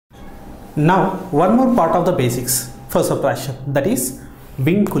Now one more part of the basics for subtraction, that is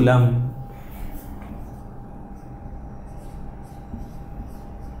Vinculum.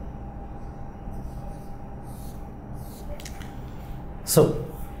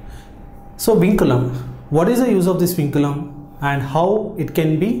 So Vinculum, what is the use of this Vinculum and how it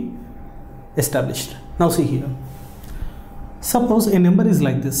can be established? Now see here, suppose a number is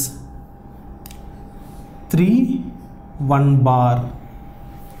like this, 3 1 bar,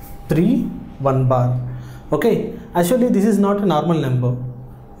 3 1 bar. Okay, actually this is not a normal number.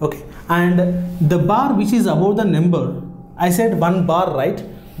 Okay, and the bar which is above the number, I said 1 bar, right?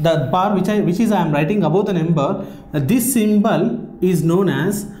 The bar which I am writing above the number, this symbol is known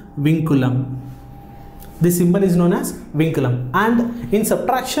as Vinculum. This symbol is known as Vinculum, and in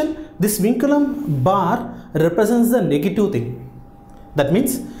subtraction this Vinculum bar represents the negative thing. That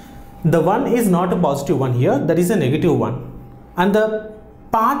means the 1 is not a positive one here, that is a negative one, and the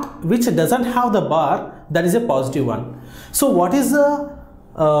part which doesn't have the bar, that is a positive one. So what is the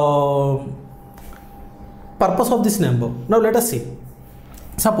purpose of this number? Now let us see.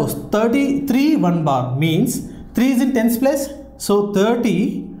 Suppose 33 1 bar means 3 is in tens place, so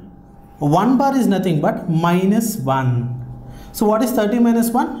 30 1 bar is nothing but minus 1. So what is 30 minus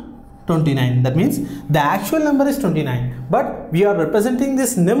 1? 29. That means the actual number is 29, but we are representing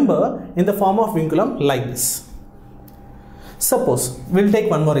this number in the form of Vinculum like this. Suppose we'll take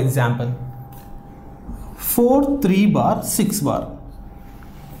one more example, 4 3 bar 6 bar,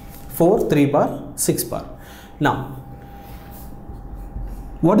 4 3 bar 6 bar. Now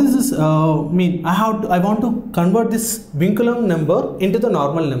what does this mean? I want to convert this Vinculum number into the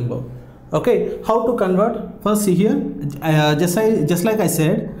normal number. Okay, how to convert? First see here, just like I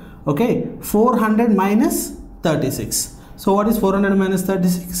said, okay, 400 minus 36. So what is 400 minus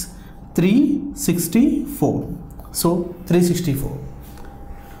 36? 364. So 364.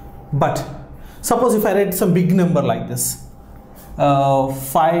 But suppose if I write some big number like this,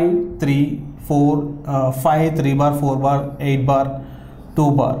 5 3 4 5 3 bar 4 bar 8 bar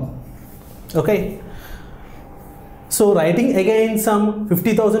 2 bar. Okay, so writing again some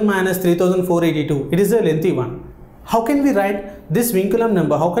 50,000 minus 3,482, it is a lengthy one. How can we write this Vinculum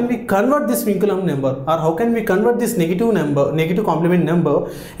number? How can we convert this Vinculum number, or how can we convert this negative number, negative complement number,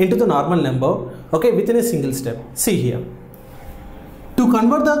 into the normal number? Okay, within a single step. See here, to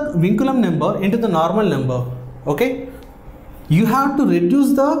convert the Vinculum number into the normal number, okay, you have to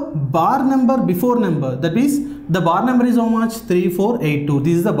reduce the bar number before number. That means the bar number is how much? 3482.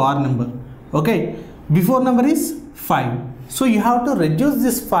 This is the bar number. Okay, before number is 5. So you have to reduce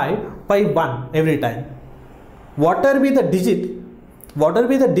this 5 by 1 every time. Whatever be the digit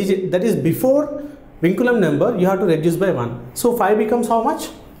that is before Vinculum number, you have to reduce by 1. So 5 becomes how much?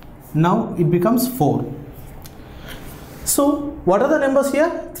 Now it becomes 4. So what are the numbers here?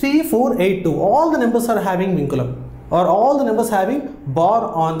 3 4 8 2. All the numbers are having Vinculum, or all the numbers having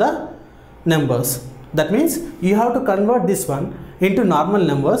bar on the numbers. That means you have to convert this one into normal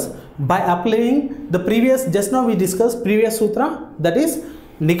numbers by applying the previous, just now we discussed previous sutra, that is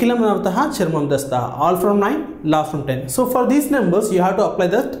Nikhilam Navtaha Charmam Dastaha, all from 9, last from 10. So for these numbers you have to apply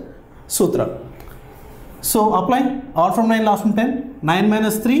that sutra. So apply all from 9, last from 10. 9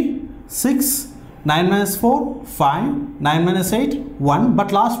 minus 3 6, 9 minus 4 5, 9 minus 8 1,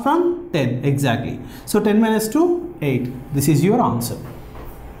 but last from 10 exactly. So 10 minus 2 8. This is your answer.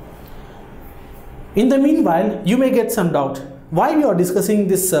 In the meanwhile, you may get some doubt why we are discussing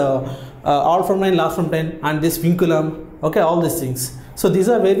this all from 9, last from 10, and this Vinculum, okay, all these things. So these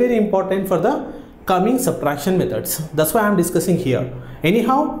are very, very important for the coming subtraction methods. That's why I am discussing here.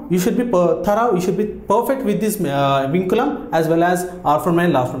 Anyhow, you should be thorough, you should be perfect with this Vinculum as well as all from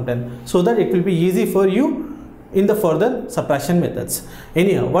 9, last from 10, so that it will be easy for you in the further subtraction methods.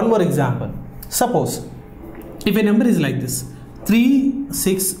 Anyhow, one more example. Suppose if a number is like this, 3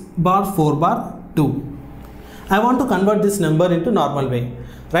 6 bar 4 bar 2. I want to convert this number into normal way,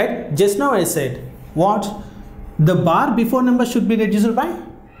 right? Just now I said what? The bar before number should be reduced by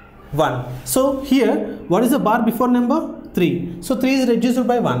 1. So here, what is the bar before number? 3. So 3 is reduced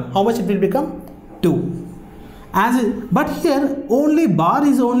by 1. How much it will become? 2. But here only bar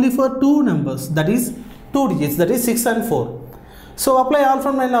is only for 2 numbers, that is 2 digits, that is 6 and 4. So apply all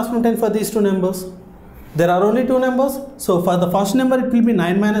from 9, last from 10 for these 2 numbers. There are only 2 numbers. So for the first number it will be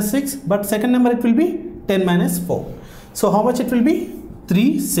 9 minus 6, but second number it will be 10 minus 4. So how much it will be?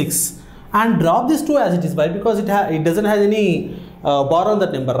 3 6. And drop this 2 as it is. Why? Because it doesn't have any bar on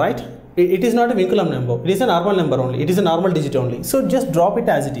that number, right? It is not a Vinculum number. It is a normal number only. It is a normal digit only. So just drop it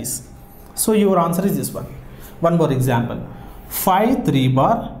as it is. So your answer is this one. One more example. 5 3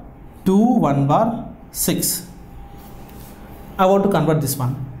 bar 2 1 bar 6. I want to convert this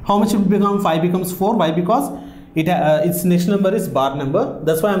one. How much will become? 5 becomes 4. Why? Because its next number is bar number.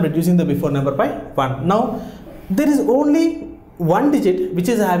 That's why I am reducing the before number by 1. Now there is only one digit which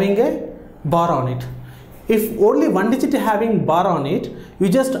is having a bar on it. If only one digit having bar on it, you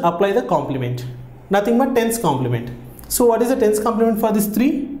just apply the complement. Nothing but tens complement. So what is the tens complement for this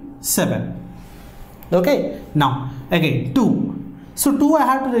 3? 7. Okay. Now again 2. So 2 I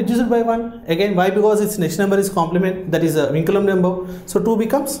have to reduce it by 1. Again, why? Because its next number is complement, that is a Vinculum number. So 2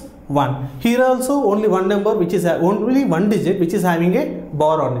 becomes 1. Here also only one number which is only one digit which is having a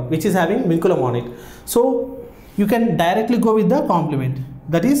bar on it, which is having Vinculum on it. So you can directly go with the complement,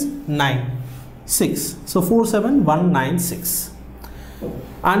 that is 9, 6. So 4, 7, 1, 9, 6.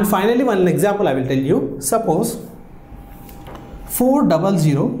 And finally one example I will tell you. Suppose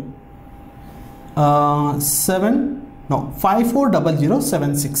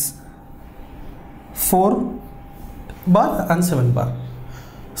 540076. 4 bar and 7 bar.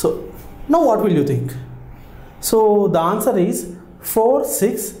 So now what will you think? So the answer is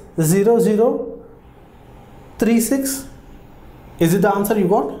 460036. Is it the answer you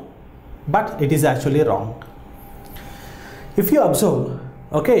got? But it is actually wrong. If you observe,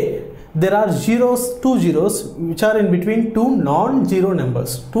 okay, there are zeros, 2 zeros which are in between two non-zero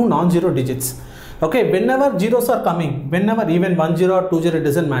numbers, two non-zero digits. Okay, whenever zeros are coming, whenever even 10 or 20, it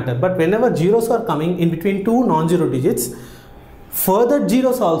doesn't matter, but whenever zeros are coming in between two non-zero digits, further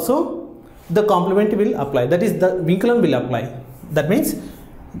zeros also the complement will apply, that is the Vinculum will apply. That means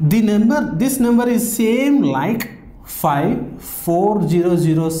the number, this number is same like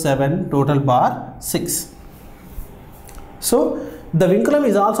 54007 total bar 6. So the Vinculum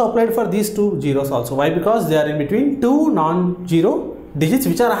is also applied for these two zeros also. Why? Because they are in between two non-zero digits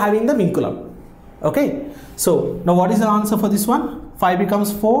which are having the Vinculum. Okay, so now what is the answer for this one? 5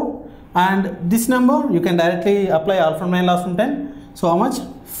 becomes 4, and this number you can directly apply all from 9 last from 10. So how much?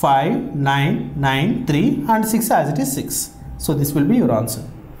 5, 9, 9, 3 and 6 as it is 6. So this will be your answer,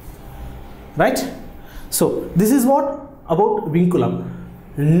 right? So this is what about Vinculum.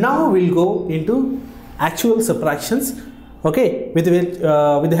 Now we'll go into actual subtractions, okay, with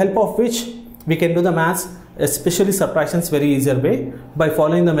the help of which we can do the maths, especially subtractions, very easier way by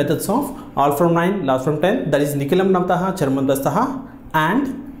following the methods of all from 9, last from 10, that is Nikhilam Namtaha, Charmandastaha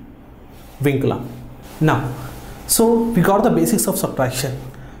and Vinculum. Now, so we got the basics of subtraction.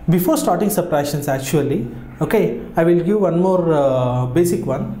 Before starting subtractions actually, okay, I will give one more basic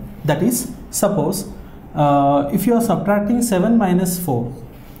one, that is, suppose if you are subtracting 7 minus 4,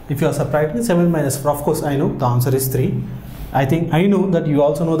 if you are subtracting 7 minus 4, of course I know the answer is 3. I know that you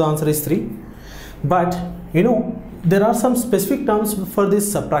also know the answer is 3. But you know, there are some specific terms for this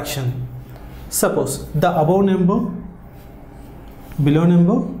subtraction. Suppose the above number, below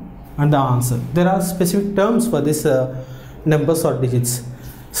number and the answer. There are specific terms for this numbers or digits.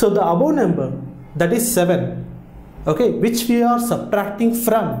 So the above number, that is 7, okay, which we are subtracting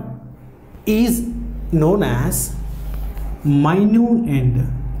from, is known as minuend.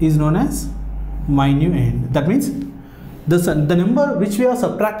 Is known as minuend. That means the number which we are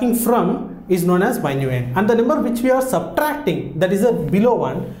subtracting from is known as minuend, and the number which we are subtracting, that is a below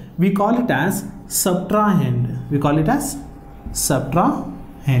one, we call it as subtrahend. We call it as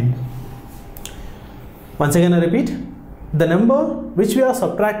subtrahend. Once again I repeat, the number which we are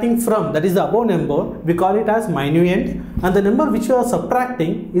subtracting from, that is the above number, we call it as minuend, and the number which we are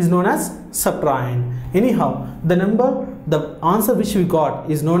subtracting is known as subtrahend. Anyhow, the answer which we got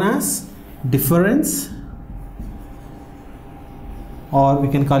is known as difference, or we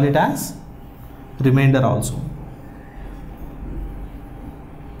can call it as remainder also.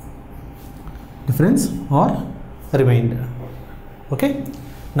 Difference or remainder. Okay.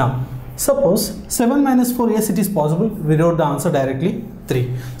 Now suppose 7 minus 4, yes, it is possible. We wrote the answer directly 3.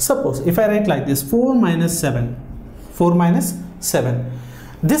 Suppose if I write like this, 4 minus 7, 4 minus 7.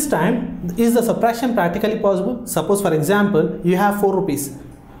 This time, is the subtraction practically possible? Suppose for example, you have 4 rupees,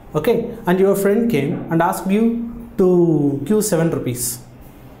 okay, and your friend came and asked you to give 7 rupees.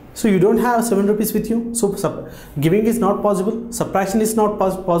 So you don't have 7 rupees with you, so giving is not possible, subtraction is not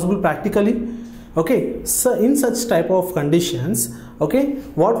possible practically. Okay, so in such type of conditions, okay,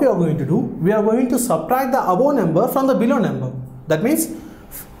 what we are going to do, we are going to subtract the above number from the below number. That means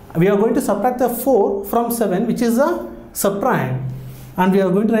we are going to subtract the 4 from 7, which is a subtrahend, and we are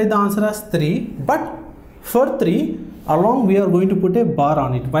going to write the answer as 3. But for 3 along we are going to put a bar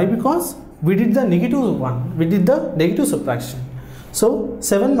on it. Why? Because we did the negative one, we did the negative subtraction. So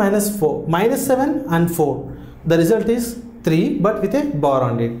 7 minus 4, minus 7 and 4, the result is 3, but with a bar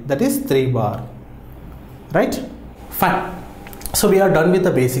on it, that is 3 bar, right? Fine. So we are done with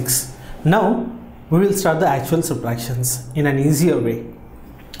the basics. Now we will start the actual subtractions in an easier way.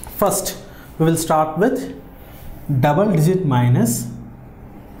 First, we will start with double digit minus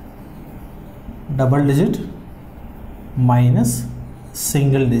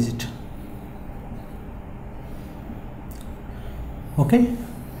single digit. Okay,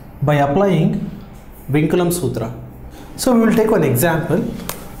 by applying Vinculum Sutra. So we will take one example,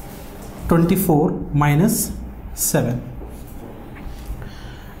 24 minus 7.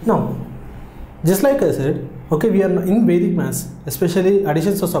 Now, just like I said, okay, we are in Vedic maths, especially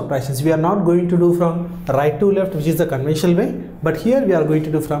additions or subtractions, we are not going to do from right to left, which is the conventional way, but here we are going to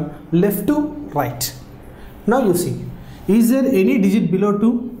do from left to right. Now you see, is there any digit below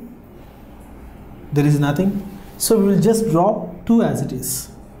 2? There is nothing. So we will just drop 2 as it is.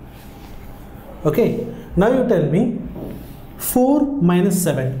 Okay, now you tell me 4 minus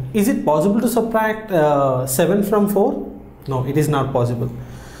 7. Is it possible to subtract 7 from 4? No, it is not possible.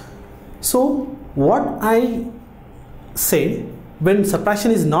 So what I say, when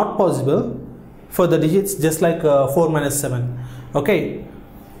subtraction is not possible for the digits just like 4 minus 7, okay,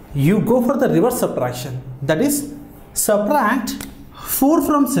 you go for the reverse subtraction, that is subtract 4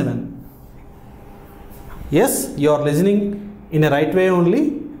 from 7. Yes, you are listening in a right way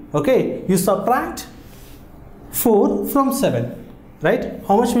only. Okay, you subtract 4 from 7, right?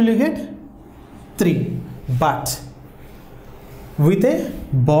 How much will you get? 3, but with a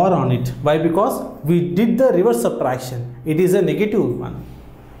bar on it. Why? Because we did the reverse subtraction. It is a negative one.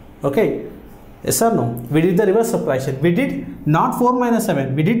 Okay, yes or no? We did the reverse subtraction. We did not 4 minus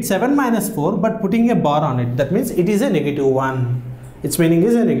 7. We did 7 minus 4, but putting a bar on it. That means it is a negative 1. Its meaning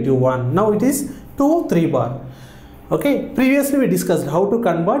is a negative 1. Now it is 2, 3 bar. Okay, previously we discussed how to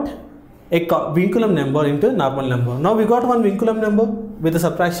convert a Vinculum number into normal number. Now we got one Vinculum number with the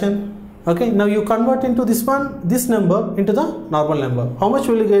subtraction. Okay, now you convert into this number into the normal number. How much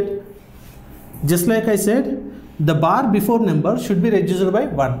will you get? Just like I said, the bar before number should be reduced by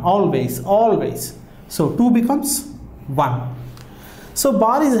 1, always. So 2 becomes 1. So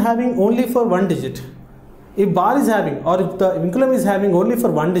bar is having only for 1 digit. If bar is having, or if the Vinculum is having only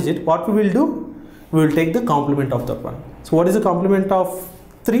for 1 digit, what we will do? We will take the complement of that one. So what is the complement of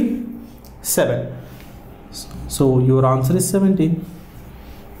 3? 7. So your answer is 17.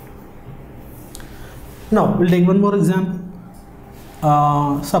 Now we'll take one more example.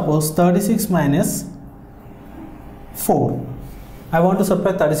 Suppose 36 minus 4. I want to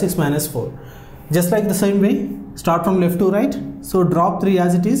subtract 36 minus 4. Just like the same way, start from left to right. So drop 3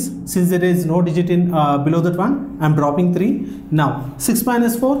 as it is. Since there is no digit in below that one, I am dropping 3. Now 6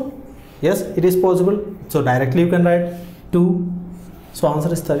 minus 4. Yes, it is possible. So directly you can write 2. So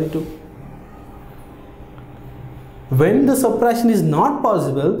answer is 32. When the subtraction is not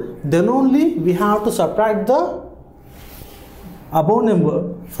possible, then only we have to subtract the above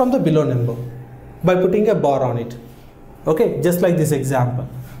number from the below number by putting a bar on it. Okay, just like this example.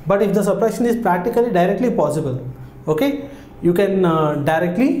 But if the subtraction is practically directly possible, okay, you can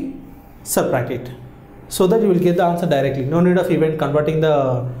directly subtract it, so that you will get the answer directly. No need of even converting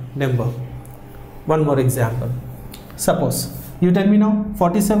the number. One more example. Suppose you tell me now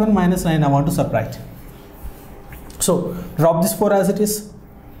 47 minus 9 I want to subtract. So drop this 4 as it is.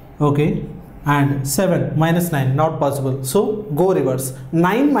 Okay, and 7 minus 9 not possible. So go reverse.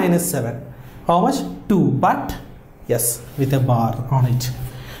 9 minus 7. How much? 2. But yes, with a bar on it.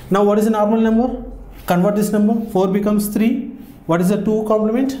 Now what is the normal number? Convert this number. 4 becomes 3. What is the 2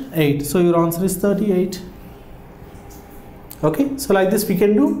 complement? 8. So your answer is 38. Okay, so like this we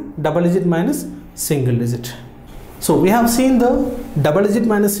can do double digit minus single digit. So we have seen the double digit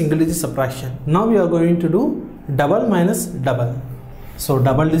minus single digit subtraction. Now we are going to do double minus double. So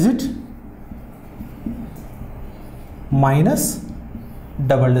double digit minus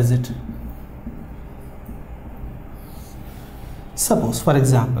double digit. Suppose, for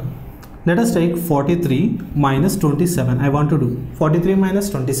example, let us take 43 minus 27. I want to do 43 minus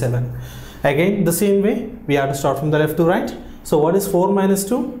 27. Again, the same way, we have to start from the left to right. So what is 4 minus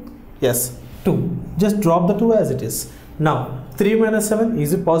 2? Yes, 2. Just drop the 2 as it is. Now, 3 minus 7.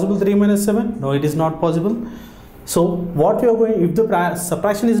 Is it possible 3 minus 7? No, it is not possible. So what we are going, if the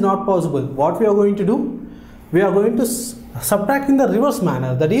subtraction is not possible, what we are going to do? We are going to subtract in the reverse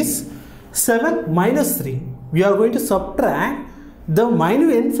manner. That is 7 minus 3. We are going to subtract the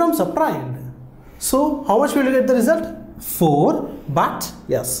minus end from subtrahend. So how much will you get the result? 4, but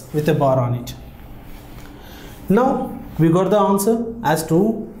yes, with a bar on it. Now we got the answer as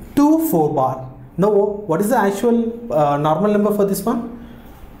 2 4 bar. Now what is the actual normal number for this one?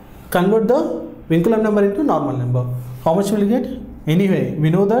 Convert the Vinculum number into normal number. How much will you get? Anyway, we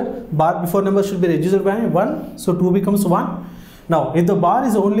know that bar before number should be reduced by 1. So 2 becomes 1. Now if the bar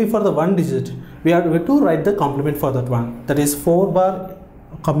is only for the 1 digit, we have to write the complement for that one. That is 4 bar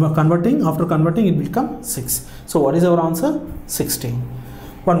converting, after converting it will become 6. So what is our answer? 16.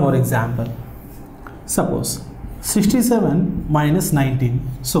 One more example. Suppose 67 minus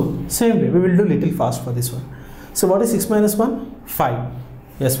 19. So same way we will do little fast for this one. So what is 6 minus 1? 5.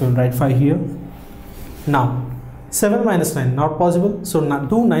 Yes, we will write 5 here. Now 7 minus 9, not possible. So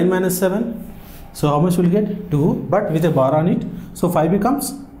 2, 9 minus 7. So how much will get? 2, but with a bar on it. So 5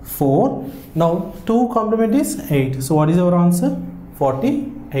 becomes 4. Now 2 complement is 8. So what is our answer?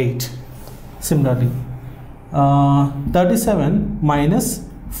 48. Similarly 37 minus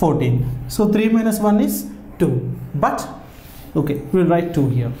 14. So 3 minus 1 is 2. But okay, we will write 2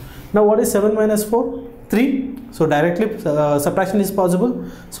 here. Now what is 7 minus 4? 3. So directly subtraction is possible.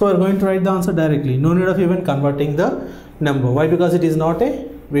 So we are going to write the answer directly. No need of even converting the number. Why? Because it is not a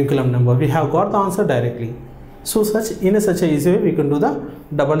Vinculum number. We have got the answer directly. So in such a easy way we can do the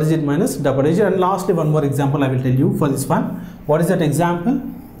double digit minus double digit. And lastly, one more example I will tell you for this one. What is that example?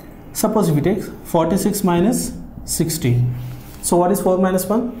 Suppose if we take 46 minus 16. So what is 4 minus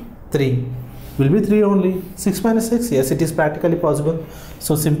 1? 3. Will be 3 only. 6 minus 6? Yes, it is practically possible.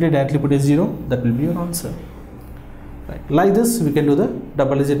 So simply directly put a 0. That will be your answer. Right. Like this we can do the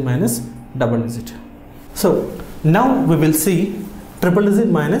double digit minus double digit. So now we will see triple digit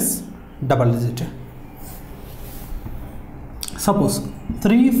minus double digit. Suppose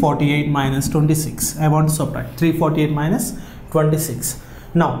 348 minus 26. I want to subtract 348 minus 26.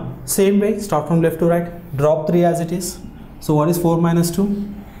 Now same way, start from left to right, drop 3 as it is. So what is 4 minus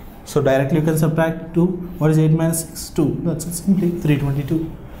 2? So directly you can subtract 2. What is 8 minus 6? 2. That's it, simply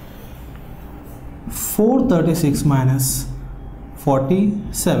 322. 436 minus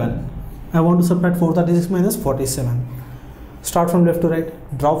 47. I want to subtract 436 minus 47. Start from left to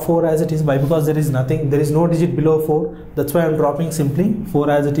right, drop 4 as it is. Why? Because there is nothing, there is no digit below 4. That's why I am dropping simply 4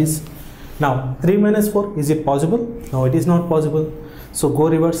 as it is. Now 3 minus 4, is it possible? No, it is not possible. So go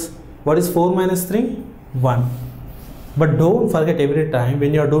reverse. What is 4 minus 3? 1. But don't forget, every time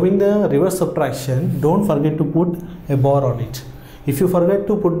when you are doing the reverse subtraction, don't forget to put a bar on it. If you forget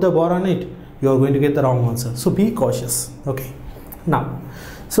to put the bar on it, you are going to get the wrong answer. So be cautious. Okay. Now,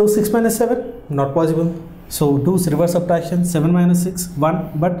 so 6 minus 7, not possible. So do reverse subtraction. 7 minus 6,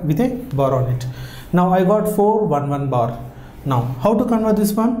 1, but with a bar on it. Now I got 4, 1, 1 bar. Now how to convert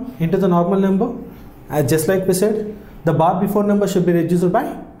this one into the normal number? Just like we said, the bar before number should be reduced by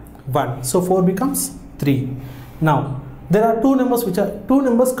 1. So 4 becomes 3. Now there are two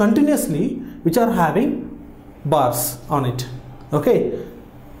numbers continuously which are having bars on it. Okay,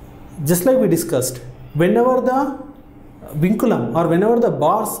 just like we discussed, whenever the Vinculum or whenever the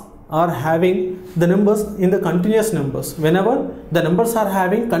bars are having the numbers in the continuous numbers, whenever the numbers are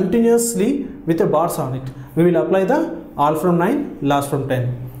having continuously with the bars on it, we will apply the all from 9, last from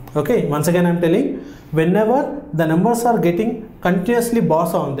 10. Okay, once again I am telling, whenever the numbers are getting continuously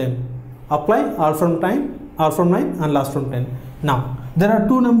bars on them, apply all from 9 and last from 10. Now there are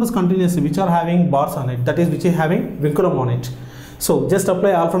two numbers continuously which are having bars on it, that is which is having Vinculum on it. So just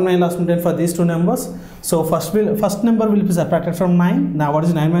apply all from 9, last from 10 for these two numbers. So first number will be subtracted from 9. Now what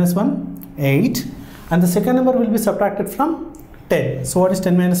is 9 minus 1? 8. And the second number will be subtracted from 10. So what is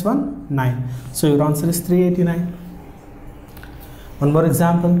 10 minus 1? 9. So your answer is 389. One more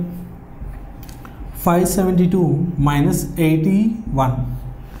example. 572 minus 81.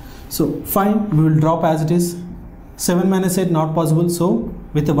 So fine, we will drop as it is. 7 minus 8, not possible. So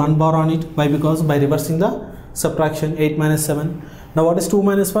with a 1 bar on it. Why? Because by reversing the subtraction, 8 minus 7. Now what is 2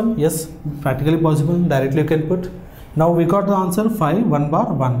 minus 1? Yes, practically possible. Directly you can put. Now we got the answer 5, 1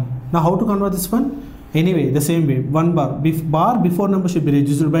 bar, 1. Now how to convert this one? Anyway, the same way, 1 bar. Bar before number should be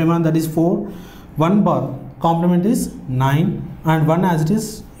reduced by 1, that is 4. 1 bar complement is 9 and 1 as it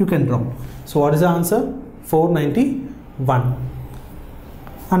is you can drop. So what is the answer? 491.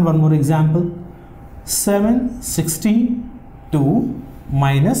 And one more example. 762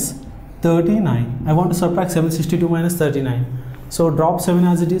 minus 39. I want to subtract 762 minus 39. So drop 7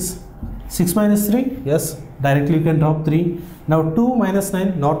 as it is. 6 minus 3. Yes, directly you can drop 3. Now 2 minus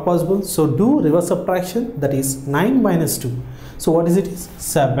 9, not possible. So do reverse subtraction, that is 9 minus 2. So what is it?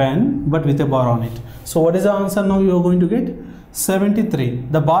 7, but with a bar on it. So what is the answer now you are going to get? 73.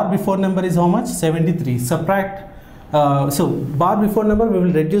 The bar before number is how much? 73. Subtract. So bar before number we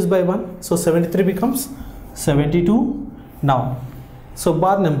will reduce by 1. So 73 becomes 72. Now, so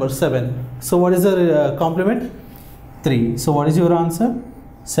bar number 7. So what is the complement? 3. So what is your answer?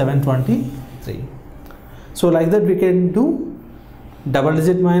 723. So like that we can do triple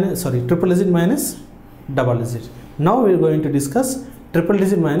digit minus double digit. Now we are going to discuss triple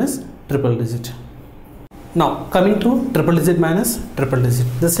digit minus triple digit. Now coming to triple digit minus triple digit,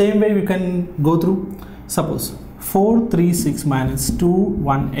 the same way we can go through. Suppose 436 minus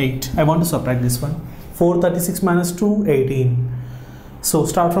 218. I want to subtract this one. 436 minus 2, 18. So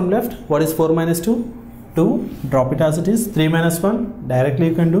start from left. What is 4 minus 2? 2. Drop it as it is. 3 minus 1. Directly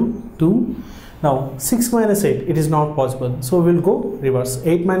you can do 2. Now 6 minus 8. It is not possible. So we will go reverse.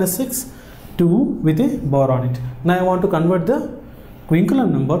 8 minus 6. 2 with a bar on it. Now I want to convert the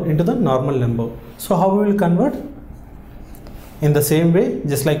Vinculum number into the normal number. So how we will convert? In the same way,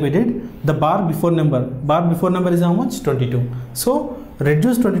 just like we did, the bar before number is how much? 22. So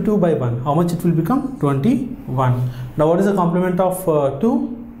reduce 22 by 1. How much it will become? 21. Now what is the complement of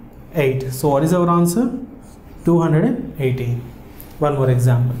 2? 8. So what is our answer? 218. One more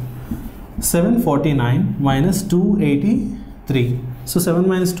example. 749 minus 283. So 7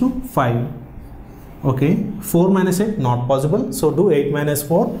 minus 2, 5. Okay. 4 minus 8, not possible. So do 8 minus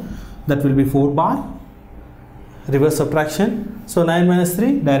 4. That will be 4 bar. Reverse subtraction. So 9 minus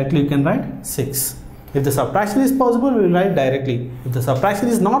 3, directly you can write 6. If the subtraction is possible, we will write directly. If the subtraction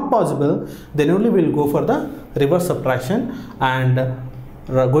is not possible, then only we will go for the reverse subtraction and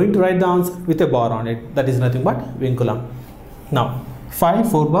going to write the answer with a bar on it. That is nothing but Vinculum. Now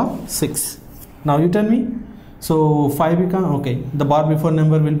 5, 4 bar, 6. Now you tell me. So 5 become, okay, the bar before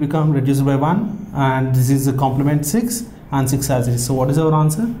number will become reduced by 1 and this is the complement 6 and 6 as it is. So what is our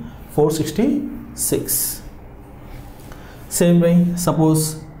answer? 466. Same way,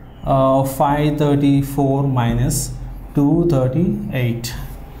 suppose 534 minus 238.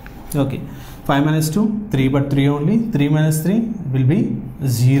 Okay, 5 minus 2, 3 but 3 only. 3 minus 3 will be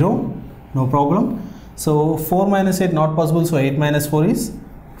 0, no problem. So 4 minus 8 not possible, so 8 minus 4 is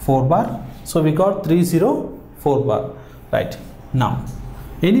 4 bar. So we got 304 bar, right? Now,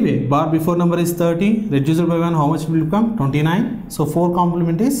 anyway, bar before number is 30, reduced by 1, how much will become? 29. So 4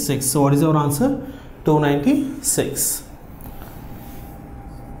 complement is 6. So what is our answer? 296.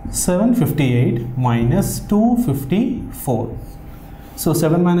 758 minus 254. So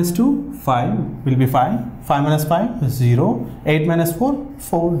 7 minus 2, 5 will be 5. 5 minus 5, 0. 8 minus 4,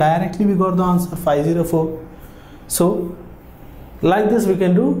 4. Directly we got the answer, 504. So like this we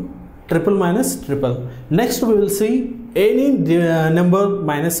can do triple minus triple. Next we will see any number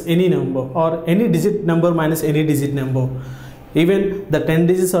minus any number, or any digit number minus any digit number. Even the 10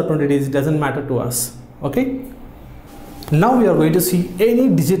 digits or 20 digits doesn't matter to us. Okay. Now we are going to see any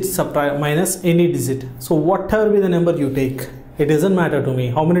digit subtract minus any digit. So whatever be the number you take, it doesn't matter to me.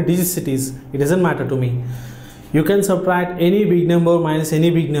 How many digits it is, it doesn't matter to me. You can subtract any big number minus any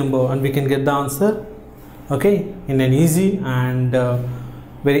big number and we can get the answer, okay, in an easy and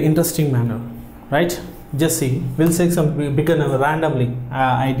very interesting manner, right? Just see, we'll say some bigger number randomly.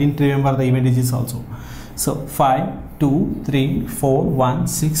 I didn't remember the even digits also. So 5, 2, 3, 4, 1,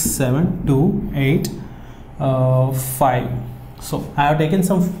 6, 7, 2, 8, 5. So I have taken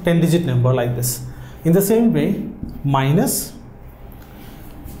some 10 digit number like this. In the same way, minus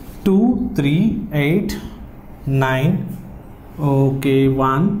 2, 3, 8, 9, okay,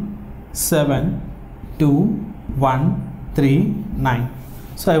 1, 7, 2, 1, 3, 9.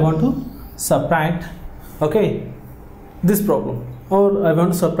 So I want to subtract, okay, this problem, or I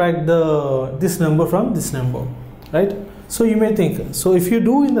want to subtract this number from this number, right? So you may think, so if you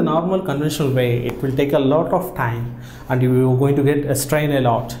do in the normal conventional way, it will take a lot of time and you are going to get a strain a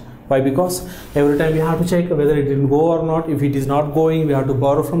lot. Why? Because every time we have to check whether it will go or not. If it is not going, we have to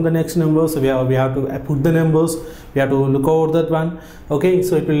borrow from the next number. So we have to put the numbers, we have to look over that one. Okay,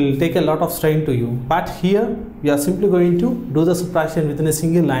 so it will take a lot of strain to you. But here we are simply going to do the subtraction within a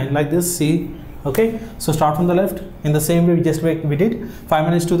single line like this. See, okay. So start from the left. In the same way we did. 5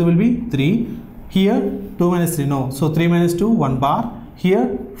 minus 2 there will be 3. Here 2 minus 3, no. So 3 minus 2, 1 bar.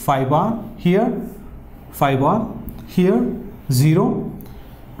 Here 5 bar. Here 5 bar. Here 0.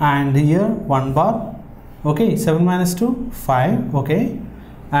 And here 1 bar. Okay, 7 minus 2, 5. Okay,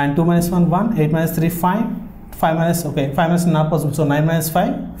 and 2 minus 1, 1. 8 minus 3, 5. 5 minus, okay, 5 minus not possible. So 9 minus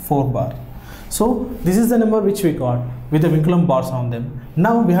 5, 4 bar. So this is the number which we got with the Vinculum bars on them.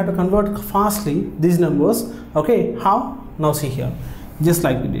 Now we have to convert fastly these numbers. Okay, how? Now see here, just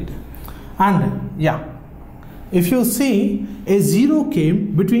like we did. And yeah, if you see, a 0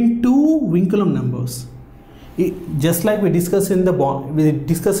 came between two Vinculum numbers. Just like we discussed in the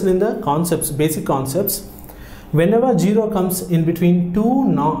concepts, basic concepts, whenever 0 comes in between two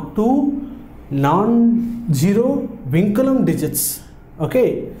non-zero Vinculum digits,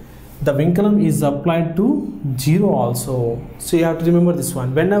 okay, the Vinculum is applied to 0 also. So you have to remember this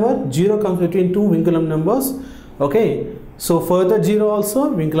one. Whenever 0 comes between two Vinculum numbers, okay, so further 0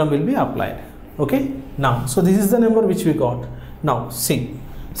 also Vinculum will be applied. Okay, now so this is the number which we got. Now see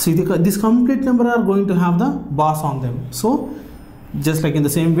this complete number are going to have the bars on them. So just like in the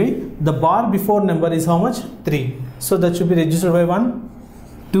same way, the bar before number is how much? 3. So that should be registered by 1,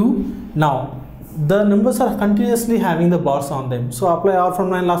 2. Now the numbers are continuously having the bars on them. So apply R from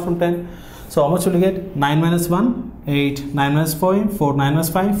 9, last from 10. So how much will you get? 9 minus 1, 8, 9 minus 5, 4, 9 minus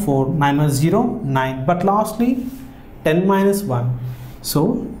 5, 4, 9 minus 0, 9. But lastly, 10 minus 1.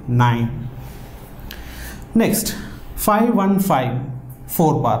 So 9. Next, 5, 1, 5,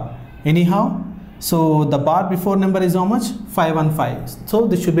 4 bar. Anyhow, so the bar before number is how much? 5, 1, 5. So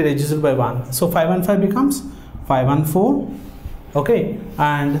this should be registered by 1. So 5, 1, 5 becomes 5, 1, 4. Okay,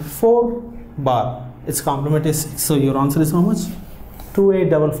 and 4 bar, its complement is 6. So your answer is how much? 2, 8,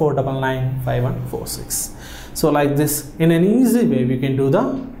 4, 4, 9, 9, 5, 1, 4, 6. So like this, in an easy way, we can do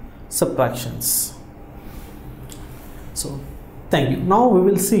the subtractions. So thank you. Now we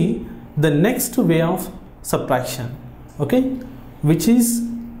will see the next way of subtraction, okay, which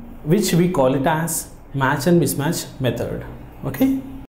we call it as match and mismatch method. Okay.